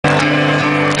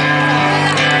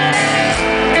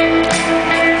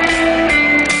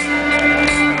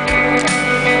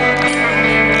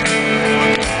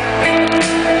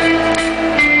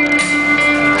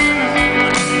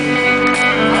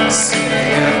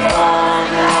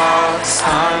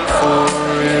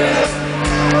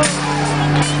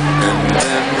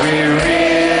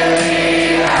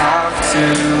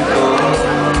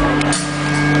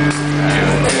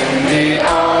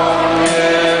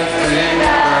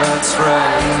what's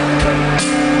right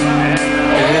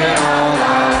in all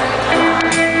I've done.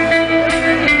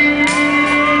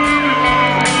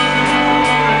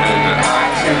 And I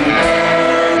can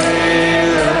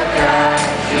barely look at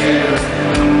you,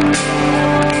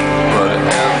 but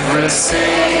every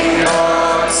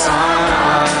single time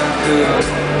I do,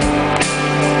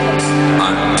 I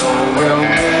know we'll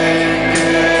make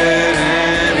it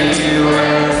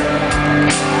anywhere.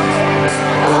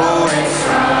 Away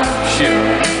from you.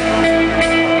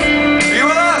 Be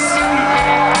with us!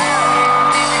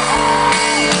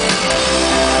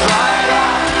 Light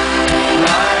up,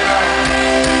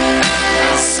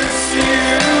 as if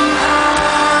you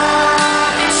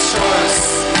had a choice.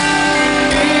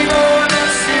 Even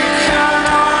if you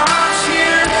cannot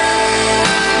hear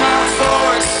my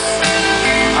voice,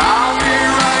 I'll be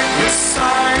right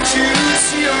beside you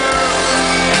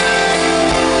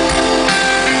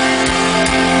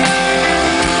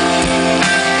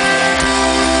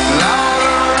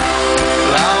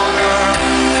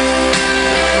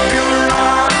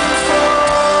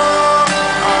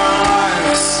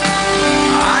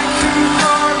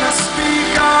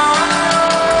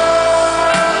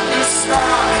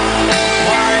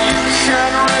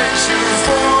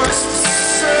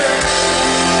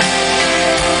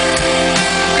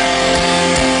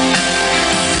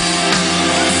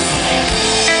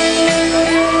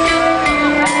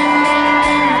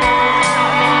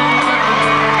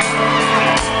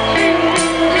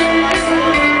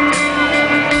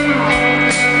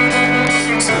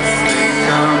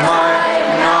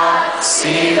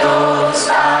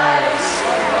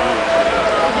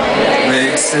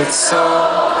till it's so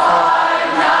hard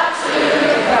not to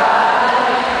cry.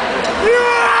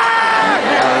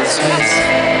 Yeah!